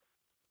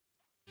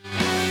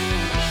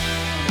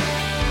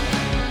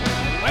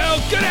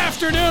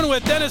Afternoon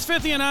with Dennis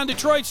Fithian on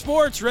Detroit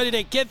Sports, ready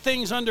to get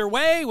things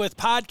underway with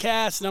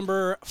podcast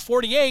number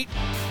 48.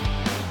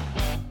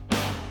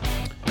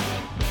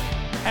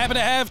 Happy to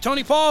have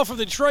Tony Paul from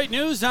the Detroit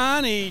News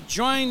on. He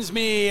joins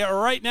me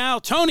right now.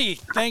 Tony,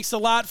 thanks a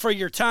lot for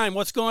your time.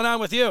 What's going on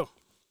with you?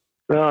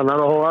 No,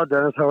 not a whole lot,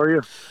 Dennis. How are you?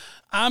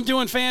 I'm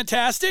doing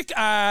fantastic.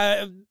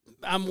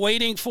 I'm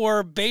waiting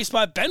for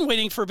baseball. I've been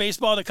waiting for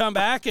baseball to come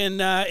back, and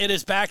it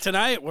is back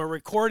tonight. We're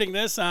recording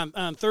this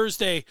on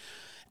Thursday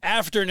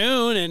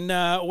afternoon,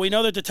 and we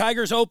know that the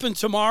Tigers open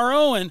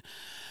tomorrow, and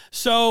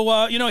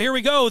so here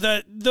we go.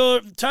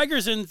 The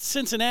Tigers in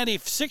Cincinnati,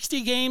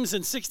 60 games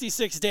in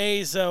 66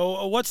 days.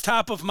 So what's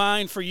top of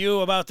mind for you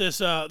about this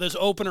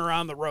opener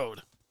on the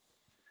road?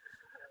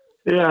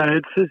 Yeah,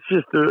 it's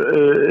just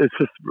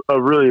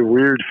a really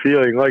weird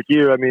feeling. Like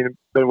you, I mean,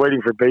 been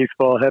waiting for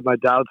baseball. Had my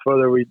doubts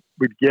whether we'd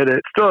get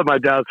it. Still have my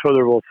doubts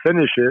whether we'll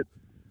finish it.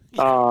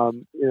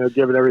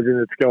 Given everything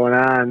that's going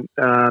on,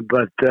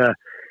 but.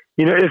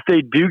 If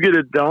they do get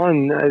it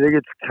done, I think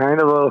it's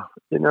kind of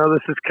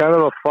this is kind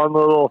of a fun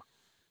little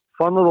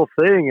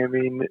thing. I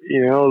mean,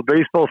 the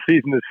baseball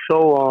season is so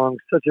long,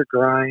 such a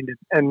grind,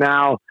 and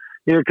now,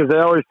 because they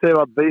always say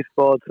about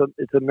baseball,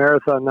 it's a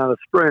marathon, not a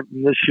sprint,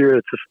 and this year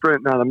it's a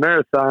sprint, not a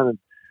marathon, and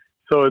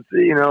so it's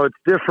it's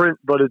different,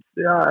 but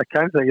I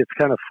kind of think it's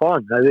kind of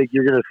fun. I think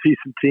you're going to see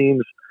some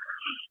teams,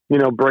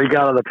 break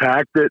out of the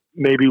pack that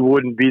maybe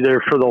wouldn't be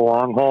there for the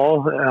long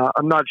haul.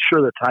 I'm not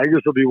sure the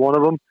Tigers will be one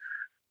of them.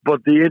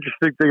 But the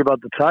interesting thing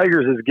about the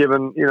Tigers is,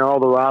 given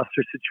all the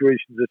roster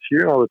situations this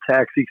year, all the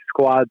taxi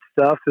squad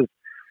stuff, is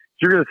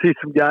you're going to see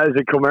some guys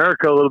in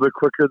Comerica a little bit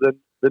quicker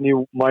than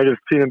you might have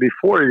seen them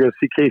before. You're going to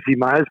see Casey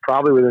Mize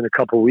probably within a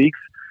couple of weeks.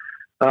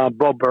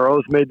 Bo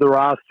Burrows made the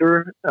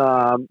roster,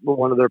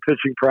 one of their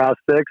pitching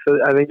prospects.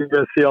 I think you're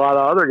going to see a lot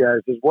of other guys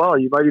as well.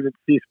 You might even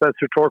see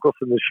Spencer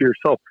Torkelson this year.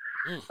 So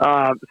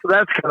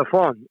that's kind of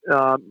fun.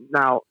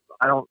 Now,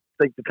 I don't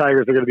think the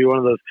Tigers are going to be one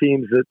of those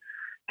teams that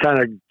kind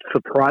of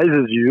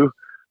surprises you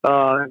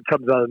and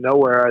comes out of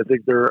nowhere. I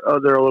think they're a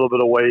little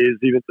bit of ways,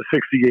 even the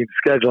 60-game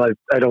schedule.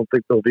 I don't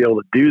think they'll be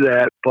able to do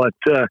that, but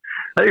I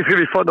think it's going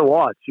to be fun to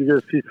watch. You're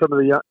going to see some of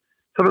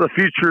the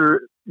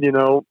future,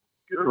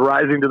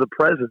 rising to the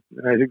present,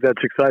 and I think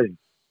that's exciting.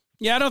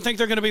 Yeah, I don't think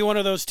they're going to be one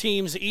of those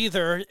teams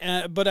either,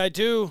 but I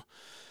do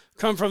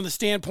come from the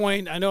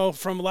standpoint, I know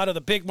from a lot of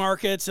the big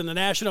markets and the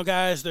national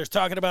guys, they're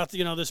talking about,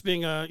 this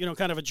being a,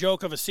 kind of a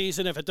joke of a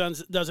season if it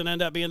doesn't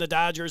end up being the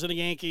Dodgers or the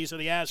Yankees or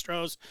the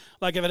Astros,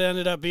 like if it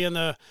ended up being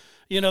the,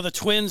 the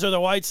Twins or the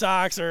White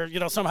Sox or,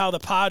 somehow the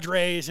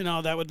Padres,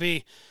 that would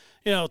be,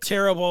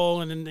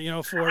 terrible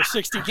and for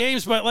 60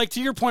 games. But like to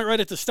your point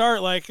right at the start,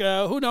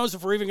 who knows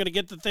if we're even going to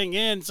get the thing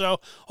in. So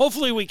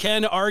hopefully we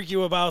can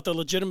argue about the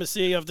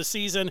legitimacy of the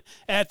season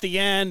at the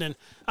end. And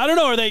I don't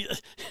know,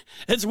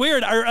 it's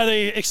weird. Are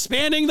they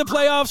expanding the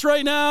playoffs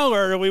right now,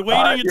 or are we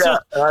waiting until?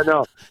 Yeah, I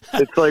know.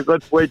 It's like,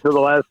 let's wait till the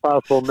last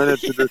possible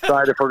minute to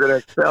decide if we're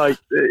going to,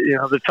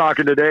 they're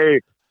talking today.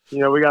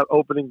 We got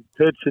opening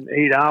pitch in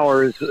 8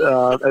 hours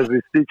as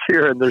we speak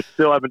here, and they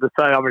still haven't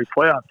decided how many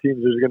playoff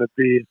teams there's going to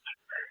be. It's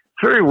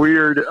very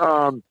weird. As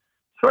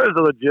far as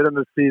the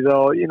legitimacy,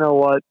 though, you know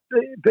what?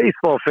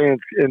 Baseball fans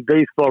and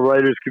baseball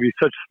writers can be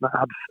such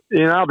snobs.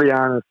 I'll be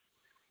honest.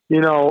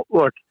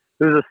 Look,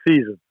 there's a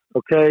season,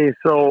 okay?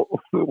 So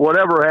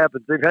whatever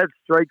happens, they've had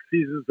strike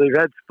seasons, they've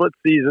had split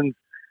seasons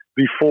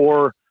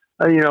before.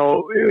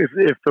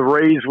 If the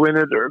Rays win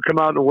it or come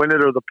out and win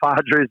it, or the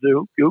Padres,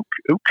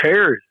 who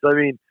cares? I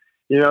mean,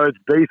 it's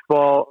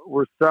baseball.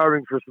 We're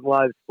starving for some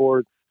live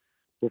sports.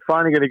 We're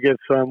finally going to get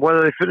some.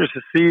 Whether they finish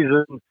the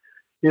season,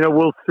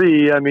 we'll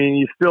see. I mean,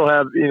 you still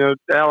have,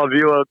 Al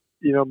Avila,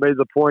 made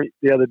the point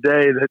the other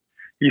day that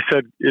he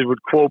said it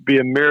would, quote, be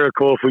a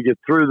miracle if we get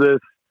through this,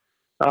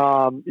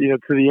 to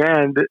the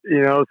end,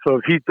 so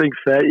if he thinks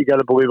that, you got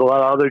to believe a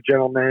lot of other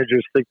general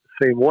managers think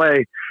the same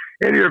way.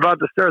 And you're about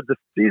to start the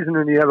season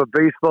and you have a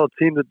baseball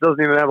team that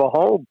doesn't even have a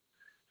home.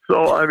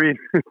 So, I mean,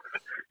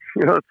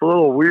 it's a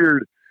little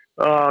weird.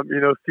 So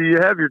you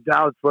have your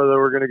doubts whether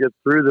we're going to get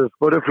through this,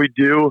 but if we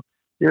do,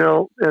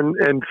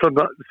 and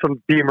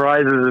some team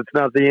rises, it's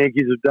not the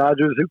Yankees or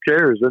Dodgers, who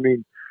cares? I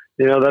mean,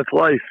 that's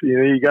life.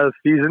 You got a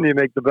season, you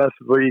make the best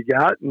of what you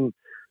got, and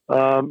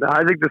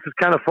I think this is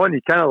kind of fun. You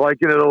kind of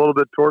liken it a little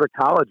bit toward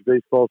a college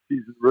baseball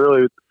season,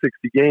 really, with the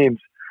 60 games.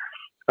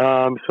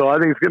 So I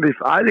think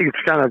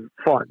it's kind of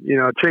fun.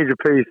 A change of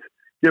pace,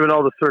 given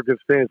all the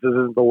circumstances,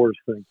 isn't the worst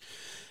thing.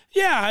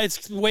 Yeah,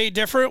 it's way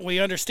different. We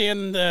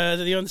understand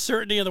the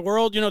uncertainty of the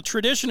world.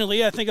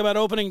 Traditionally, I think about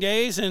opening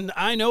days, and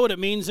I know what it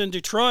means in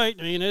Detroit.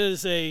 I mean, it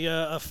is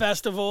a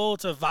festival.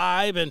 It's a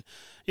vibe. And,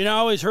 I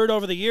always heard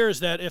over the years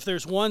that if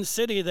there's one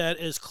city that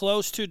is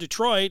close to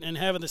Detroit and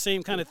having the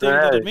same kind of thing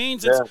that it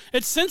means,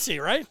 it's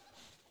Cincy, right?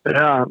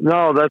 Yeah,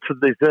 no, that's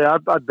what they say.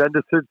 I've been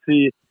to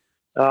Cincy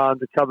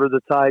to cover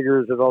the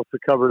Tigers. I've also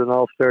covered an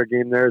all-star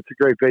game there. It's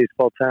a great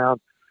baseball town.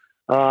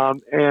 I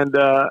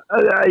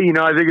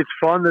think it's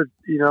fun that,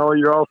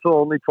 you're also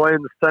only playing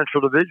the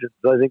Central Division.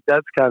 So I think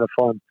that's kind of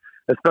fun,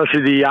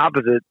 especially the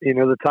opposite.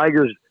 The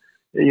Tigers,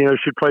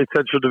 should play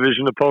Central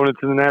Division opponents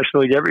in the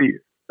National League every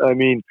year. I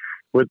mean,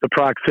 with the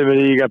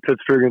proximity, you got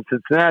Pittsburgh and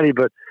Cincinnati,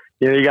 but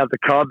you got the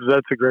Cubs.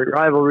 That's a great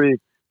rivalry.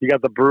 You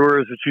got the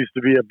Brewers, which used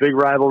to be a big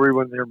rivalry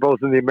when they were both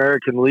in the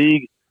American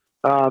League.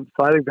 So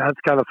I think that's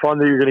kind of fun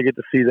that you're going to get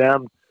to see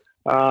them.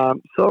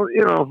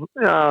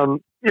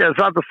 It's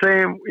not the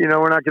same.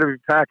 We're not going to be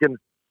packing,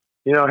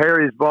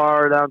 Harry's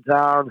Bar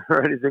downtown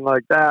or anything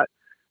like that,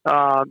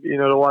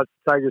 to watch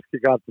the Tigers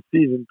kick off the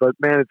season. But,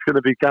 man, it's going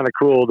to be kind of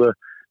cool to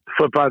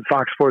flip on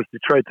Fox Sports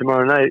Detroit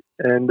tomorrow night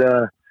and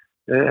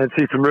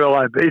see some real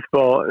live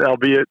baseball,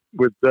 albeit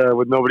with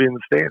nobody in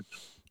the stands.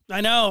 I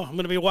know. I'm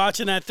going to be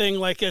watching that thing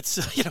like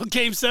it's,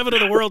 Game 7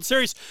 of the World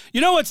Series.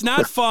 What's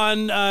not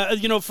fun,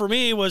 for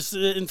me was,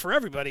 and for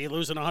everybody,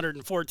 losing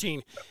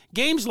 114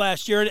 games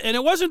last year. And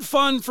it wasn't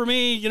fun for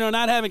me,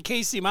 not having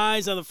Casey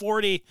Mize on the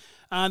 40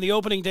 on the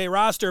opening day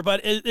roster.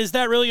 But is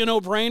that really a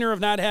no-brainer of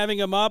not having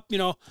him up?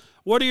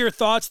 What are your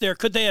thoughts there?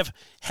 Could they have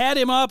had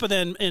him up and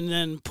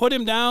then put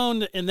him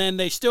down, and then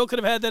they still could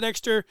have had that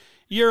extra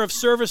year of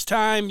service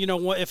time?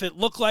 If it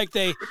looked like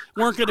they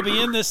weren't going to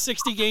be in this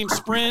 60-game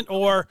sprint,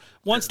 or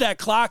once that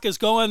clock is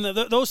going,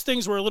 those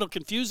things were a little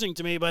confusing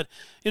to me. But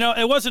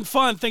it wasn't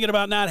fun thinking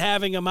about not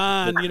having him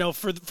on,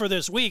 for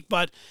this week.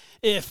 But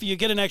if you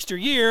get an extra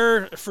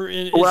year, is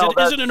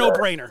it a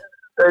no-brainer?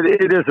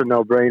 It is a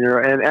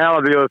no-brainer, and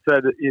Alan Avila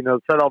said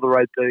all the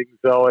right things,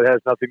 so it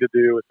has nothing to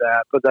do with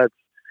that. But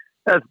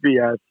that's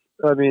BS.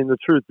 I mean, the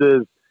truth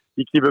is,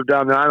 you keep it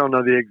down there. I don't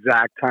know the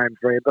exact time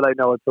frame, but I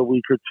know it's a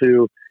week or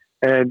two,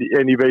 and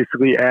you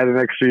basically add an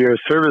extra year of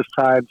service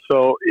time.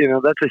 So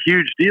that's a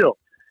huge deal.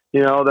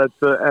 You look at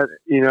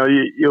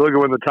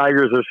when the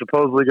Tigers are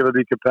supposedly going to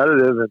be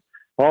competitive, and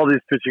all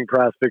these pitching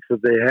prospects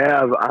that they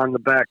have on the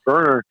back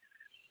burner.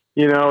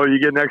 You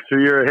get an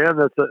extra year of him.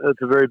 That's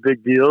a very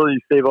big deal. You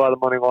save a lot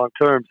of money long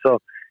term. So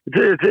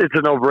it's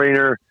a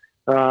no-brainer.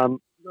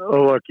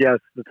 Look, yes,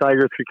 the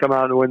Tigers could come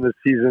out and win this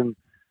season.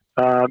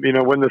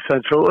 Win the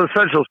Central. The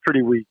Central's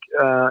pretty weak.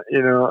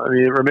 It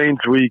remains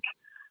weak.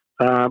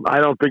 I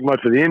don't think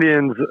much of the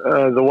Indians.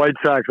 The White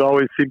Sox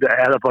always seem to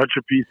add a bunch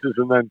of pieces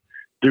and then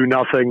do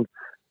nothing.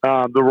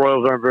 The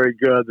Royals aren't very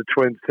good. The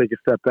Twins take a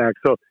step back.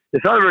 So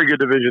it's not a very good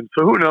division.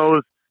 So who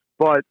knows?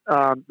 But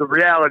the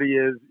reality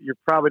is you're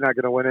probably not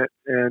going to win it.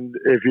 And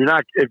if you're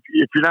not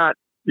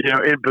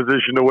in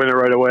position to win it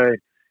right away,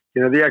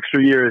 the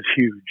extra year is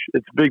huge.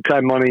 It's big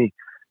time money.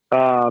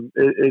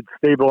 It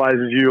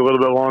stabilizes you a little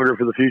bit longer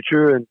for the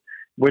future. And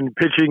when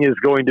pitching is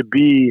going to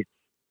be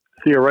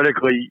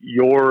theoretically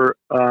your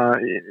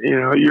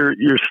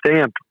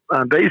stamp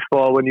on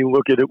baseball, when you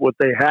look at it, what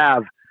they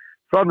have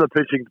from the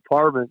pitching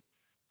department,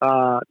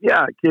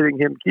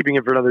 keeping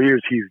him for another year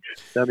is huge.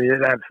 I mean,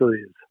 it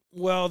absolutely is.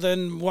 Well,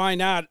 then why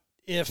not?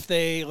 If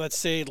they, let's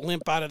say,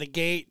 limp out of the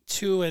gate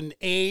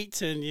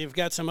 2-8, and you've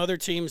got some other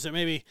teams that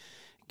maybe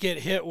get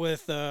hit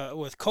with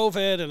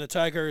COVID, and the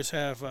Tigers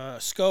have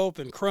Scope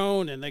and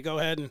Crone, and they go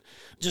ahead and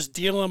just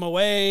deal them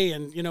away,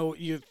 and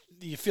you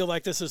feel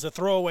like this is a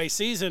throwaway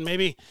season,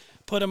 maybe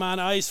put them on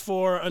ice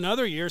for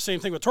another year. Same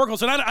thing with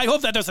Torkelson. I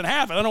hope that doesn't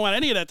happen. I don't want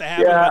any of that to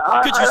happen. Yeah,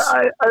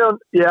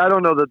 I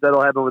don't know that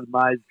that'll happen with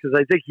Mize, because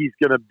I think he's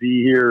going to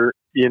be here.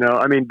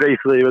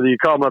 Basically, whether you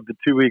call him up in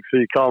 2 weeks or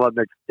you call him up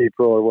next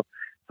April, or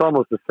it's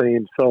almost the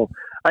same. So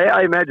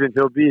I imagine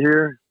he'll be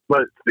here.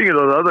 But speaking of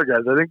those other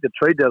guys, I think the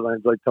trade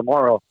deadline's like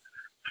tomorrow.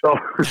 So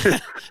it's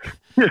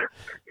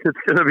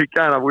going to be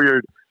kind of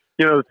weird.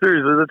 Seriously,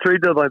 the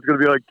trade deadline's going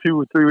to be like 2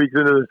 or 3 weeks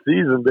into the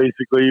season,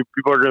 basically.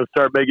 People are going to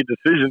start making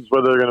decisions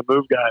whether they're going to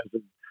move guys.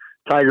 And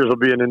Tigers will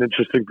be in an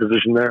interesting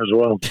position there as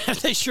well.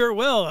 They sure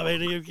will. I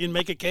mean, you can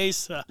make a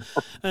case.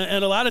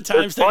 And a lot of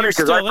times they're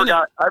still in it.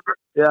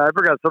 I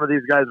forgot some of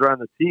these guys were on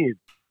the team,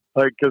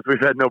 because we've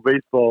had no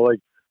baseball.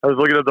 I was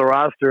looking at the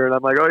roster, and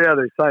I'm like, oh, yeah,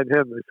 they signed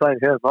him.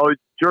 Oh,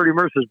 Jordy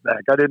Mercer's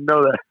back. I didn't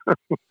know that.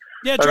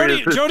 Yeah,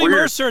 Jody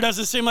Mercer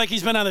doesn't seem like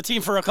he's been on the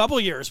team for a couple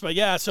of years, but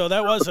yeah, so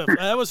that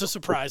was a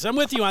surprise. I'm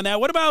with you on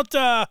that. What about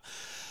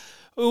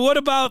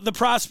the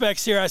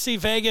prospects here? I see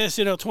Vegas,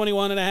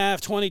 21 and a half,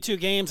 22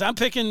 games. I'm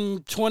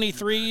picking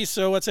 23,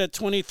 so what's that,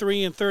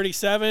 23 and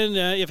 37?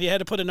 If you had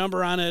to put a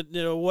number on it,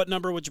 what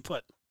number would you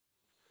put?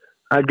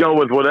 I'd go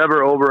with whatever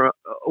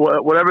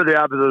the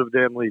opposite of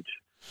Dan Leach.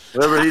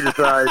 Whatever he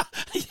decides,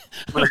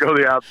 I'm going to go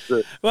the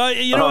opposite. Well,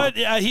 you know what?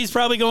 He's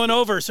probably going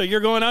over, so you're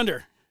going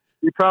under.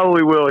 He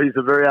probably will. He's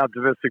a very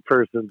optimistic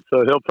person,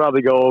 so he'll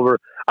probably go over.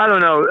 I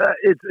don't know.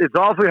 It's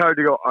awfully hard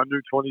to go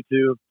under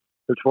 22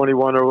 or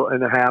 21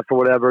 and a half or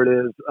whatever it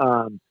is,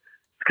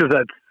 because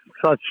that's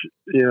such,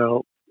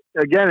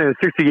 again, in a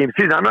 60-game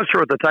season. I'm not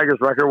sure what the Tigers'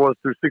 record was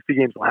through 60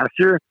 games last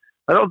year.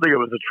 I don't think it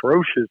was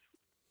atrocious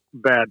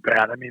bad.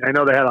 I mean, I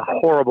know they had a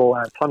horrible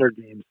last 100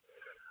 games.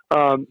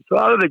 So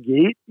out of the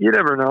gate, you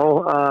never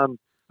know.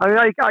 I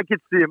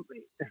could see him.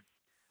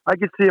 I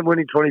could see him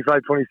winning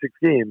 25, 26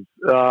 games.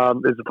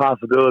 Is a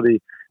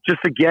possibility. Just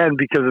again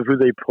because of who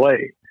they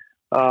play.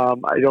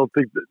 I don't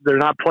think they're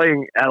not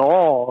playing at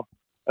all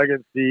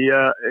against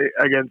the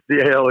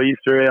AL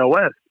East or AL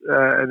West,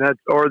 and that's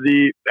or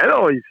the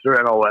NL East or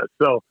NL West.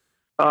 So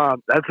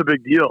that's a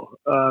big deal.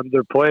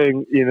 They're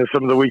playing,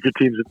 some of the weaker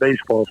teams in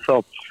baseball.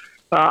 So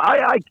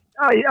I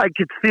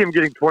could see him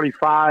getting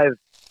 25,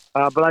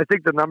 but I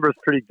think the number's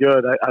pretty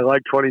good. I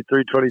like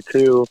 23,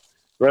 22,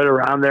 right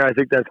around there. I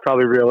think that's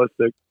probably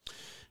realistic.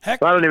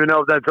 Heck. I don't even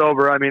know if that's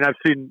over. I mean, I've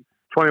seen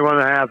 21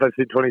 and a half. I've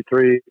seen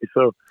 23.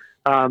 So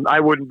I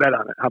wouldn't bet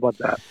on it. How about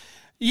that?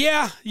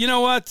 Yeah, you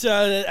know what?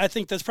 I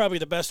think that's probably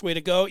the best way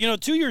to go.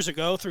 2 years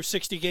ago, through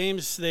 60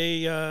 games,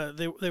 they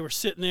were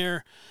sitting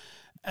there,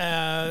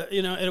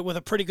 with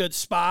a pretty good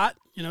spot.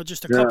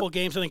 Just a couple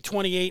games, I think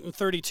 28 and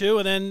 32,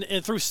 and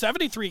then through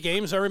 73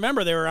 games, I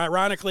remember they were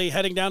ironically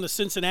heading down to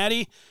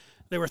Cincinnati.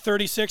 They were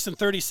 36 and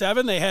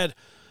 37. They had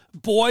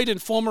Boyd and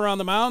Fulmer on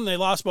the mound. They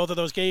lost both of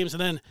those games,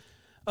 and then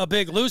a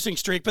big losing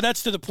streak. But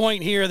that's to the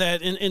point here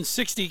that in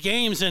 60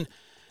 games, and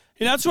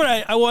that's what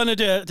I wanted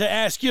to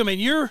ask you. I mean,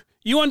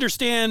 you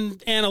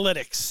understand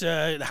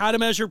analytics, how to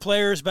measure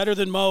players better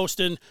than most,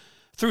 and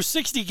through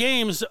 60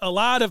 games, a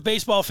lot of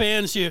baseball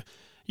fans, you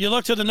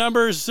look to the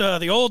numbers,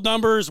 the old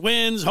numbers,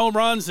 wins, home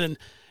runs, and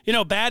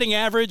batting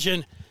average,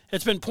 and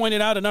it's been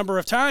pointed out a number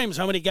of times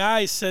how many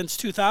guys since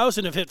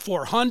 2000 have hit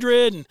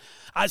 400. And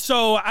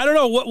so I don't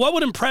know what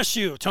would impress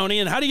you, Tony,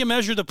 and how do you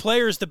measure the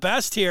players the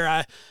best here?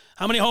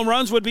 How many home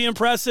runs would be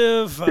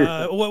impressive?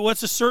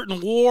 What's a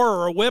certain WAR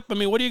or a WHIP? I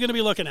mean, what are you going to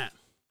be looking at?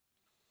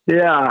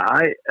 Yeah,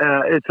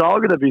 it's all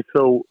going to be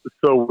so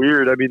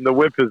weird. I mean, the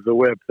whip is the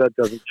whip; that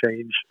doesn't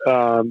change.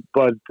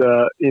 But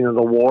the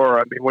WAR.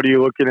 I mean, what are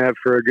you looking at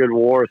for a good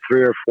WAR?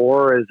 3 or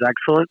 4 is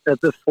excellent at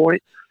this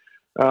point.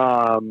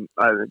 I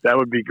think that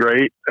would be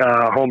great.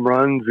 Home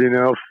runs,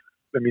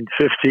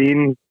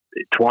 15,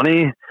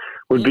 20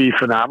 would be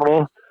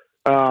phenomenal.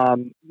 I'll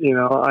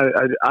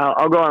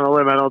go on a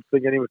limb. I don't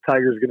think any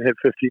Tiger's going to hit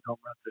 15 home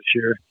runs this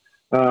year.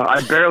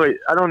 I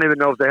don't even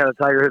know if they had a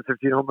Tiger hit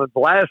 15 home runs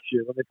last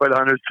year when they played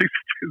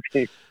 162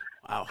 games.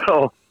 Wow.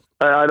 So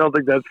I don't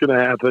think that's going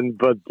to happen.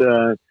 But,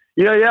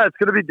 it's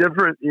going to be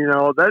different.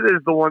 That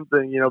is the one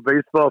thing,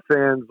 baseball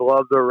fans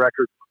love their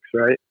record books,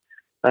 right?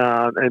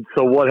 And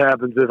so what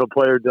happens if a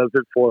player does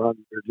hit 400,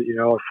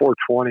 or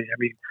 420? I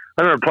mean,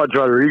 I remember Pudge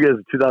Rodriguez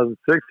in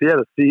 2006.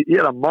 He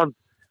had a month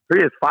where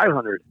he had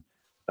 500.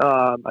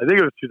 I think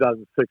it was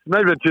 2006. It might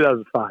have been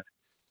 2005.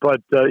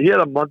 But he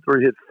had a month where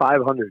he hit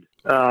 500.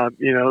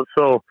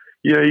 So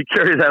you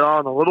carry that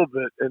on a little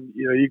bit, and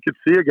you could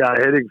see a guy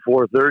hitting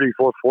 430,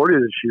 440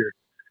 this year.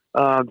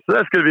 So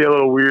that's going to be a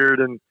little weird,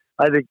 and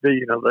I think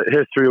the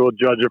history will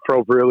judge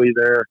appropriately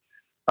there.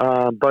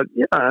 But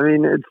yeah, I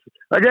mean,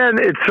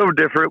 it's so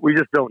different. We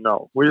just don't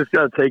know. We just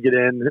got to take it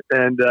in,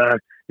 and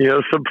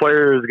some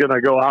player is going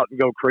to go out and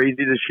go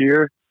crazy this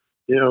year.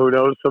 Who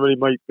knows? Somebody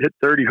might hit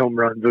 30 home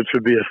runs, which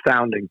would be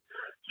astounding.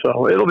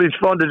 So it'll be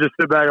fun to just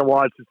sit back and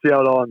watch and see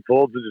how it all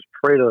unfolds, and just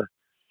pray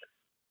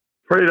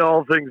to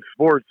all things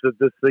sports that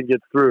this thing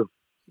gets through.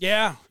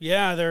 Yeah,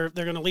 they're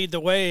going to lead the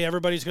way.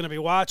 Everybody's going to be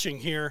watching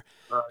here.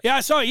 Yeah, I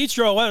saw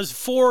Ichiro. What was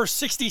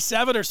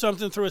 467 or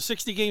something through a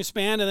 60-game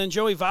span, and then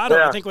Joey Votto,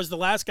 I think, was the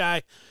last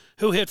guy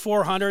who hit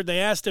 400. They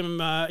asked him,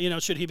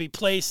 should he be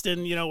placed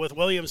in, with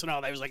Williams and all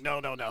that. He was like, no.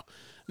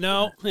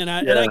 And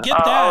I get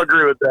that. I'll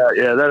agree with that.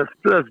 Yeah, that's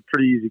a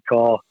pretty easy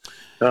call.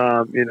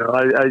 There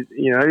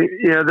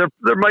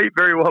might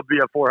very well be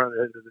a 400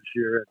 hitter this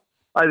year.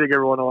 I think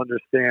everyone will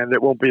understand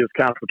it won't be as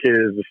complicated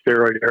as the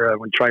steroid era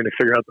when trying to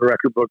figure out the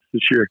record books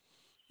this year.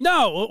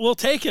 No, we'll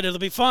take it. It'll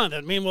be fun.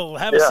 I mean, we'll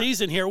have a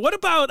season here. What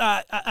about,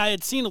 I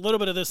had seen a little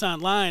bit of this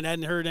online. I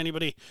hadn't heard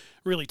anybody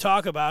really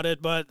talk about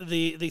it, but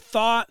the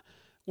thought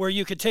where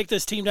you could take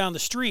this team down the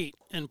street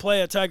and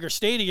play at Tiger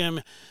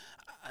Stadium,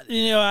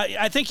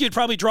 I think you'd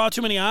probably draw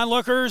too many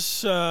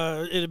onlookers.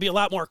 It'd be a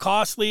lot more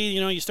costly.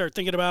 You start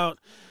thinking about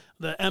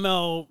the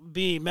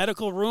MLB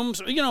medical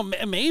rooms.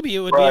 Maybe it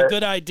would be a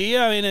good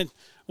idea. I mean,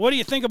 what do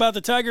you think about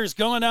the Tigers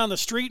going down the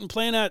street and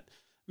playing at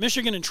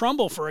Michigan and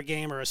Trumbull for a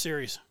game or a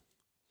series?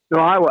 No,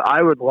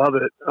 I would love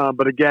it.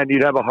 But again,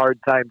 you'd have a hard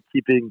time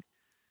keeping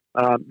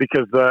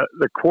because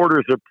the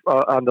quarters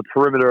on the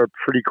perimeter are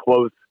pretty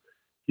close.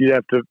 You'd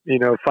have to,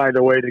 find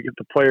a way to get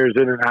the players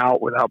in and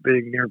out without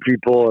being near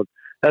people.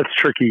 That's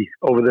tricky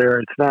over there.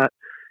 It's not,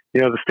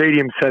 the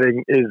stadium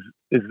setting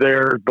is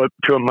there, but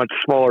to a much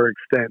smaller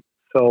extent.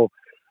 So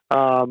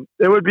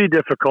it would be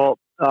difficult.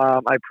 I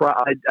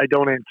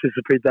don't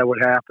anticipate that would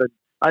happen.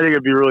 I think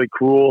it'd be really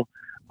cool.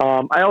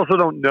 I also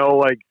don't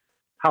know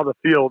how the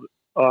field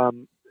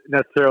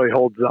necessarily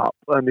holds up.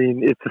 I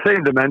mean, it's the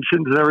same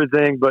dimensions and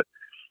everything, but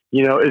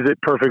is it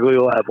perfectly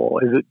level?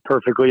 Is it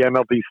perfectly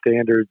MLB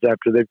standards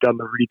after they've done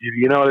the redo?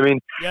 You know what I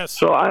mean? Yes.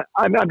 So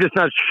I'm just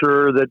not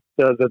sure that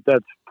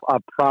that's a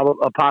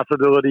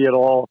possibility at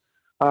all.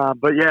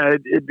 But yeah,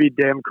 it'd be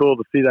damn cool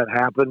to see that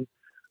happen.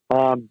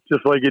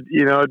 Just like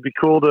it'd be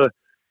cool to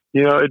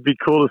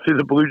see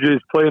the Blue Jays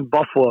play in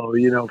Buffalo,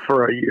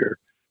 for a year,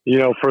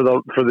 for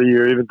the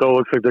year, even though it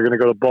looks like they're going to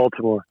go to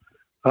Baltimore.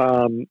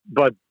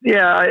 But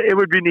yeah, it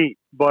would be neat,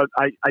 but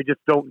I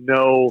just don't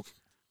know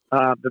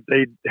that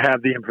they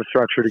have the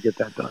infrastructure to get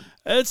that done.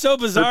 It's so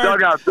bizarre.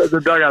 The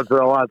dugouts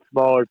are a lot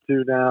smaller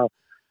too now.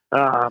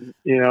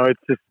 It's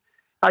just,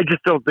 I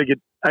just don't think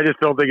I just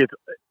don't think it's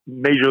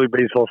Major League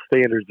Baseball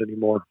standards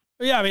anymore.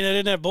 Yeah, I mean, they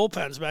didn't have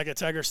bullpens back at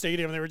Tiger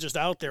Stadium. They were just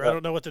out there. I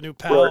don't know what the new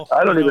PAL.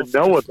 I don't even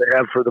know what they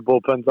have for the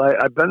bullpens.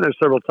 I've been there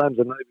several times.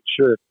 I'm not even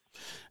sure.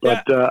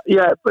 But,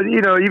 but,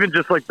 even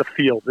just like the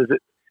field, is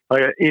it,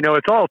 like,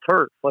 it's all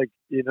turf, like,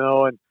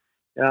 and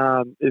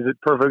is it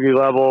perfectly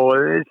level?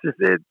 It's just,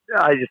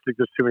 I just think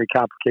there's too many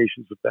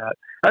complications with that.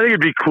 I think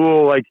it'd be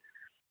cool, like,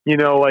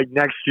 like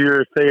next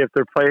year, say if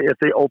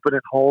they open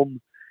at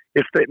home,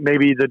 if they,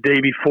 maybe the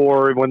day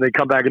before when they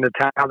come back into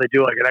town, they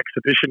do like an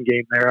exhibition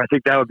game there. I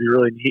think that would be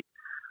really neat.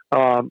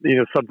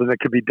 Something that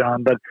could be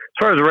done. But as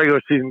far as a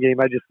regular season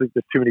game, I just think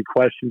there's too many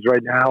questions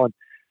right now. And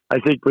I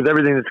think with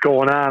everything that's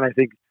going on, I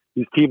think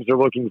these teams are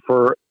looking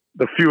for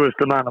the fewest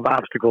amount of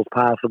obstacles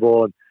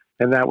possible.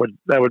 And that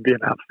would be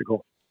an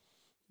obstacle.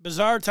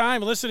 Bizarre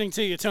time listening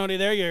to you, Tony.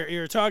 There,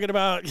 you're talking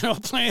about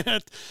playing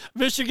at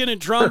Michigan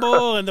and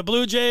Trumbull, and the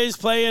Blue Jays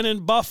playing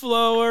in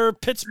Buffalo or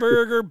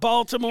Pittsburgh or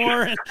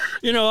Baltimore, and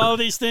all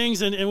these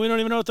things, and we don't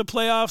even know what the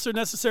playoffs are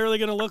necessarily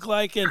going to look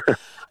like. And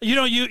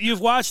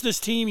you've watched this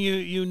team,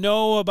 you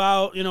know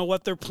about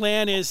what their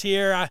plan is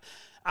here.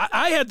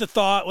 I had the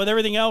thought with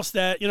everything else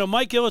that,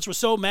 Mike Ilitch was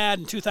so mad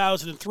in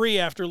 2003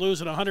 after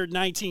losing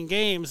 119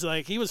 games.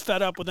 Like, he was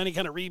fed up with any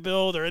kind of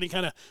rebuild or any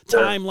kind of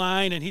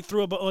timeline, and he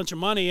threw a bunch of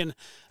money. And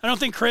I don't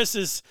think Chris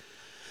is,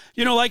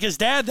 like his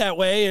dad that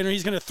way, and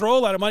he's going to throw a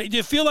lot of money. Do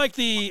you feel like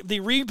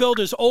the rebuild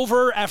is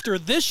over after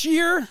this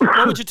year?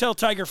 What would you tell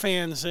Tiger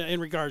fans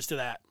in regards to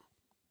that?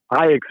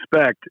 I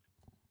expect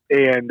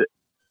and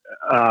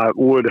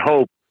would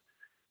hope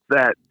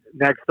that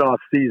next off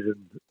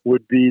season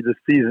would be the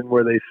season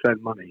where they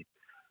spend money.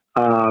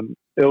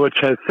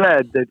 Ilitch has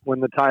said that when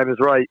the time is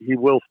right, he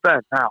will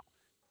spend. Now,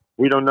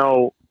 we don't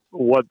know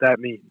what that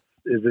means.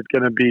 Is it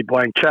going to be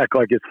blank check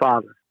like his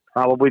father?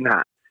 Probably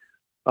not.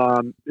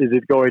 Is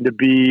it going to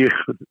be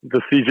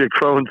the CJ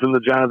Crones and the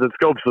Jonathan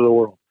Scopes of the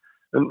world?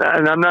 And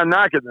I'm not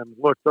knocking them.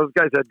 Look, those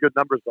guys had good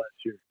numbers last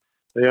year.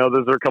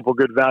 Those are a couple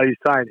good value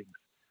signings.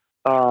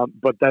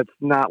 But that's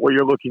not what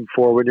you're looking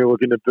for when you're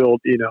looking to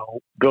build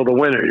a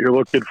winner. You're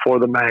looking for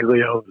the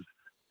Maglios,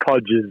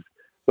 Pudges,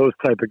 those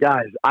type of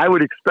guys. I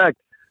would expect,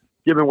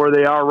 given where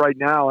they are right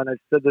now, and I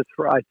said this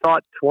I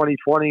thought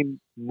 2020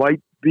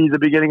 might be the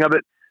beginning of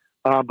it,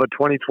 but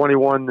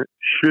 2021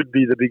 should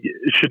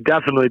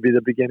definitely be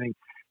the beginning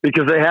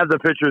because they have the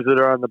pitchers that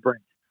are on the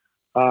brink.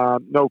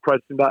 No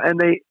question about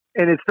it.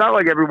 And it's not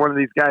like every one of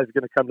these guys is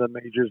going to come to the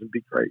majors and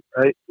be great,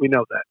 right? We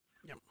know that.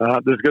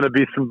 There's going to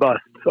be some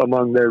busts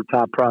among their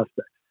top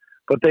prospects,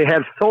 but they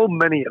have so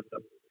many of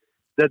them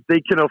that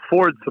they can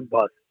afford some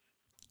busts.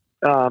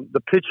 The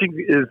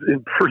pitching is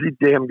in pretty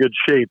damn good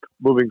shape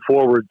moving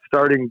forward,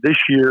 starting this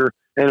year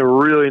and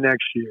really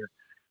next year.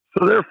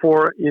 So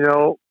therefore,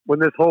 when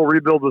this whole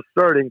rebuild was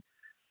starting,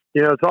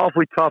 it's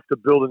awfully tough to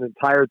build an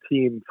entire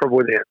team from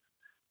within.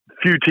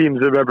 Few teams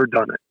have ever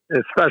done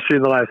it, especially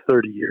in the last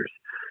 30 years.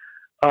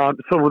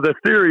 So the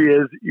theory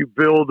is you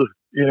build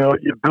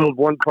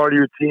one part of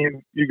your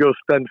team, you go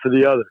spend for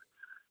the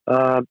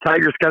other.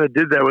 Tigers kind of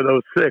did that with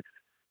 06.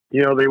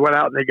 They went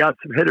out and they got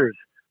some hitters,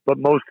 but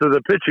most of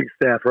the pitching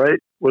staff, right,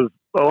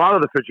 a lot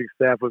of the pitching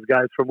staff was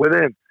guys from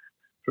within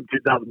from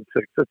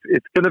 2006.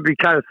 It's going to be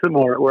kind of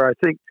similar where I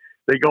think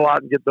they go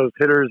out and get those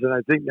hitters, and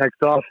I think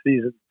next off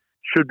season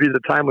should be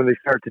the time when they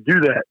start to do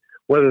that.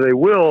 Whether they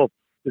will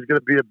is going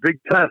to be a big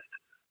test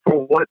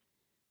for what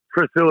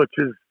Chris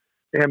Ilitch's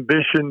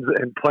ambitions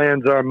and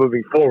plans are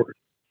moving forward.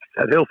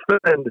 That he'll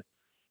spend,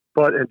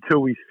 but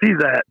until we see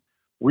that,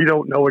 we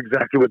don't know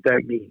exactly what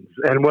that means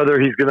and whether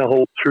he's going to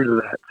hold true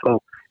to that. So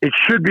it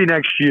should be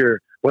next year.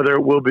 Whether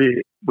it will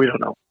be, we don't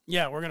know.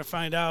 Yeah, we're going to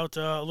find out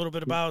a little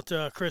bit about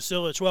Chris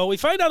Ilitch. Well, we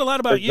find out a lot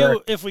about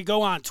you if we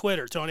go on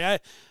Twitter, Tony.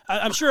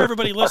 I'm sure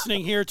everybody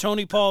listening here,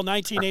 Tony Paul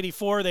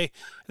 1984, they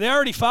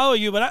already follow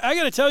you, but I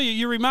got to tell you,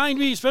 you remind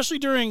me, especially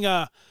during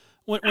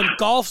when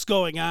golf's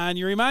going on,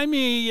 you remind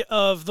me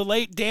of the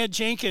late Dan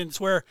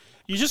Jenkins, where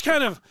you just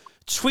kind of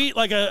tweet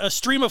like a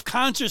stream of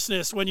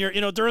consciousness when you're,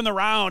 during the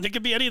round. It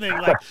could be anything,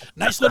 like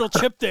nice little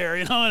chip there,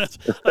 and it's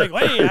like,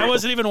 wait, I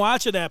wasn't even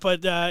watching that,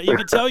 but you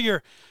can tell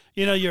your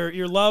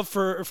love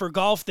for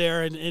golf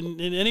there, and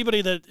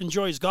anybody that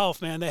enjoys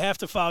golf, man, they have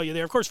to follow you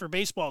there. Of course, for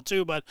baseball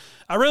too, but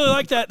I really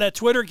like that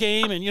Twitter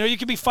game, and you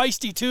can be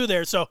feisty too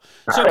there. So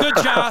good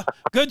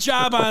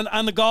job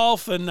on the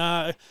golf and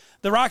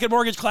the Rocket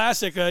Mortgage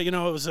Classic. It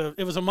was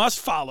a must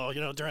follow,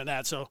 during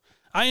that. So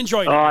I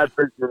enjoyed it. Oh, I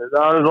appreciate it. It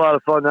was a lot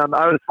of fun.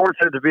 I was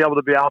fortunate to be able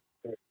to be out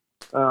there.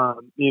 It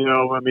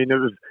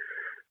was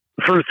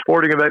the first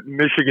sporting event in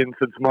Michigan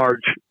since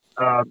March.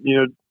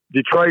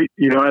 Detroit,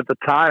 at the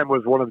time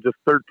was one of just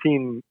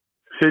 13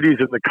 cities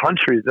in the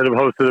country that have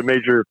hosted a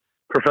major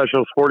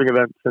professional sporting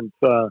event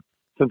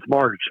since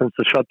March, since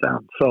the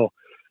shutdown. So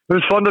it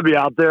was fun to be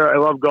out there. I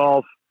love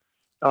golf.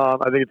 I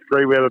think it's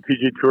great we have a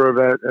PGA Tour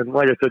event. And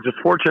like I said, just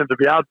fortunate to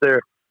be out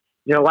there.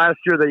 Last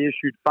year they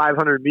issued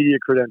 500 media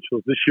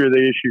credentials. This year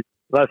they issued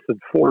less than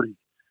 40.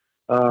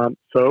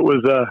 So it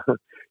was,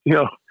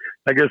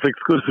 I guess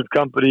exclusive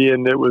company,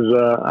 and it was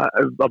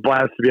a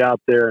blast to be out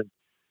there. And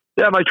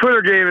Yeah, my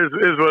Twitter game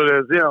is what it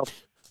is.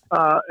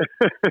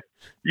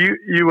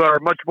 You are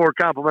much more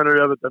complimentary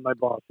of it than my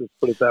boss. Let's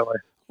put it that way.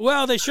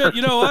 Well, they should.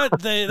 You know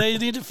what? They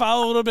need to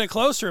follow a little bit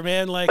closer,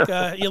 man. Like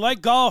you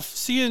like golf,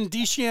 seeing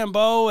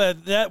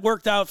DeChambeau, that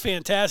worked out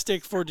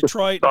fantastic for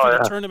Detroit for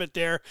the tournament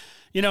there.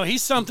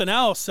 He's something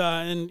else.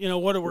 And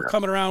we're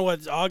coming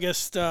around.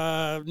 August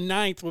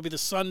 9th will be the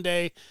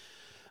Sunday,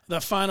 the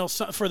final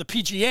for the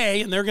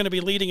PGA, and they're going to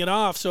be leading it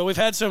off. So we've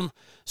had some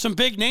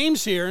big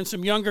names here and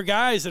some younger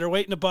guys that are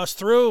waiting to bust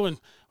through. And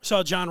we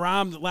saw Jon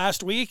Rahm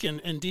last week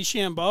and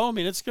DeChambeau. I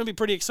mean, it's going to be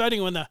pretty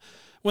exciting when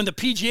the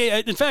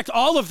PGA, in fact,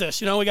 all of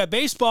this, we got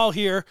baseball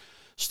here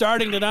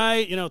starting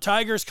tonight,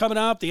 Tigers coming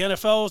up, the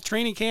NFL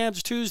training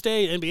camps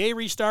Tuesday, NBA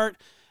restart,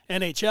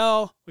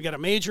 NHL. We got a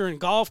major in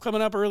golf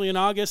coming up early in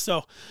August.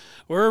 So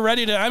we're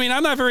ready to,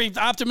 I'm not very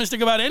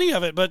optimistic about any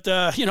of it, but,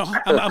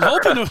 I'm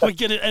hoping we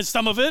get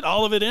some of it,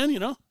 all of it in,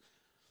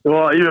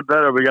 Well, even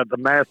better, we got the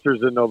Masters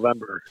in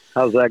November.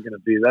 How's that going to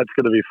be? That's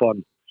going to be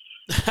fun.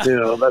 That's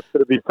going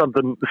to be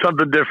something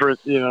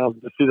different, to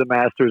see the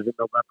Masters in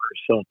November.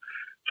 So,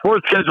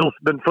 sports schedule's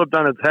been flipped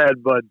on its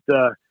head, but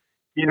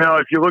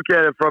if you look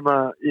at it from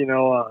a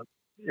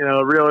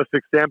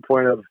realistic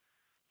standpoint of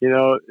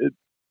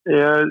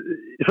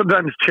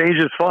sometimes change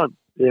is fun.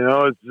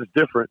 It's just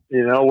different.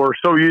 We're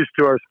so used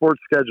to our sports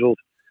schedules,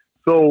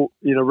 so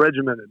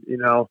regimented.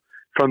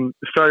 From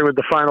starting with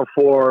the Final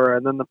Four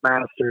and then the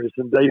Masters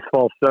and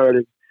baseball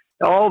starting,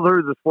 all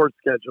through the sports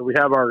schedule, we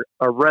have our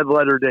red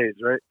letter days,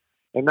 right?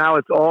 And now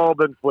it's all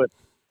been flipped.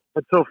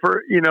 And so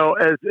for,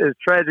 as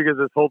tragic as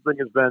this whole thing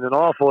has been and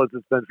awful as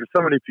it's been for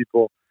so many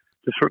people,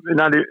 just from,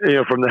 not,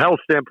 from the health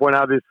standpoint,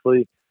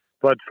 obviously,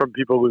 but from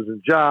people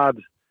losing jobs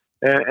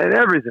and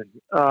everything.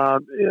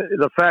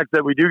 The fact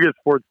that we do get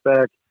sports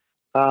back,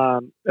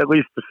 at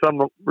least to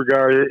some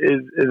regard,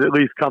 is at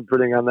least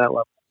comforting on that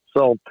level.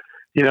 So,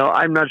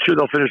 I'm not sure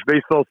they'll finish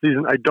baseball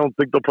season. I don't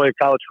think they'll play a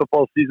college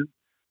football season,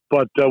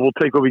 but we'll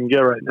take what we can get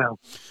right now.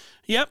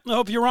 Yep, I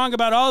hope you're wrong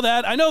about all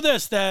that. I know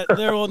that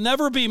there will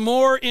never be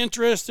more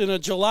interest in a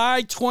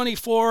July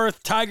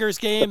 24th Tigers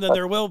game than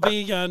there will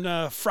be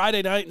on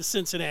Friday night in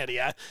Cincinnati.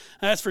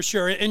 That's for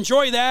sure.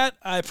 Enjoy that.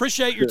 I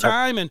appreciate your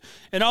time, and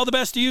all the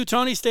best to you,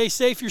 Tony. Stay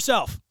safe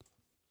yourself.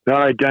 All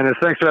right, Dennis.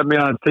 Thanks for having me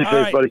on. Stay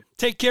safe, buddy.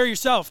 Take care of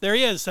yourself. There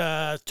he is,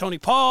 Tony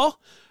Paul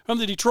from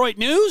the Detroit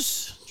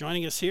News,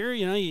 joining us here.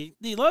 He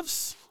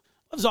loves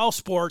all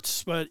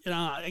sports, but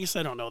I guess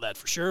I don't know that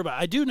for sure. But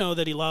I do know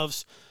that he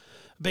loves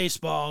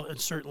baseball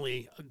and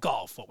certainly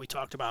golf, what we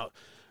talked about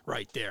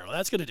right there. Well,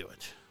 that's going to do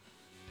it.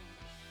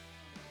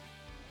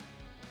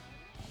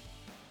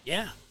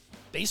 Yeah,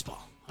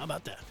 baseball. How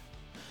about that?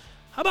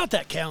 How about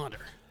that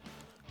calendar?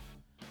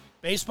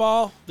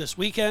 Baseball this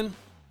weekend,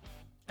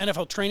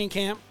 NFL training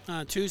camp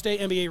on Tuesday,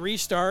 NBA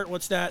restart.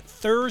 What's that?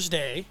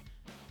 Thursday.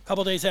 A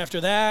couple days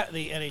after that,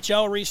 the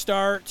NHL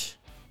restart.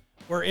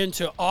 We're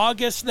into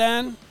August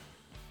then.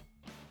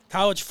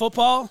 College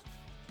football.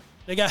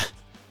 They got...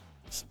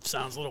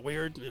 Sounds a little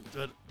weird,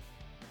 but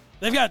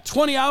they've got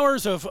 20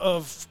 hours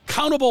of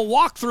countable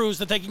walkthroughs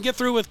that they can get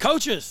through with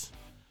coaches.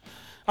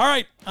 All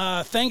right,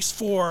 thanks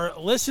for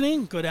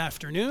listening. Good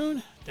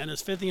afternoon.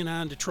 Dennis Fithian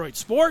on Detroit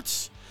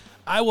Sports.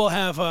 I will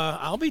have,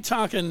 I'll be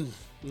talking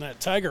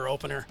that Tiger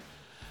opener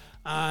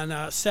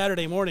on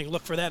Saturday morning.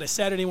 Look for that, a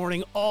Saturday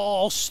morning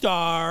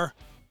all-star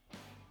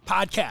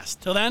podcast.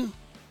 Till then,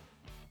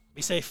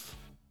 be safe.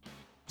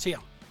 See ya.